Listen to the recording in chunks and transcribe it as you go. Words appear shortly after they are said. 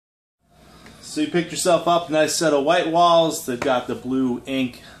So you picked yourself up a nice set of white walls. They've got the blue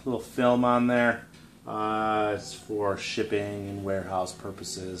ink little film on there. It's for shipping and warehouse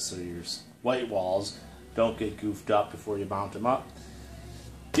purposes, so your white walls don't get goofed up before you mount them up.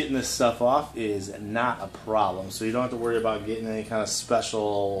 Getting this stuff off is not a problem, so you don't have to worry about getting any kind of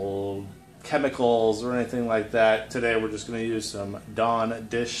special chemicals or anything like that. Today we're just going to use some Dawn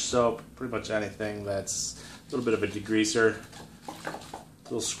dish soap, pretty much anything that's a little bit of a degreaser,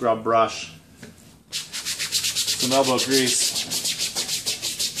 little scrub brush, some elbow grease,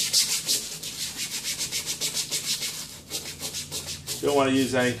 you don't want to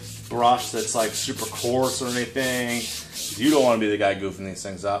use any brush that's like super coarse or anything. You don't want to be the guy goofing these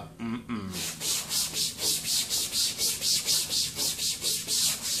things up.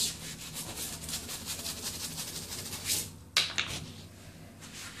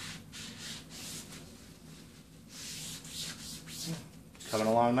 Coming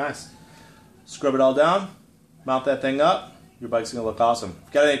along nice. Scrub it all down, mount that thing up, your bike's going to look awesome. If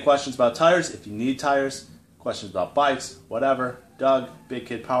you got any questions about tires, if you need tires, questions about bikes, whatever, Doug, Big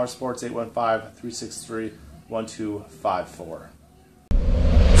Kid Powersports, 815-363-1254.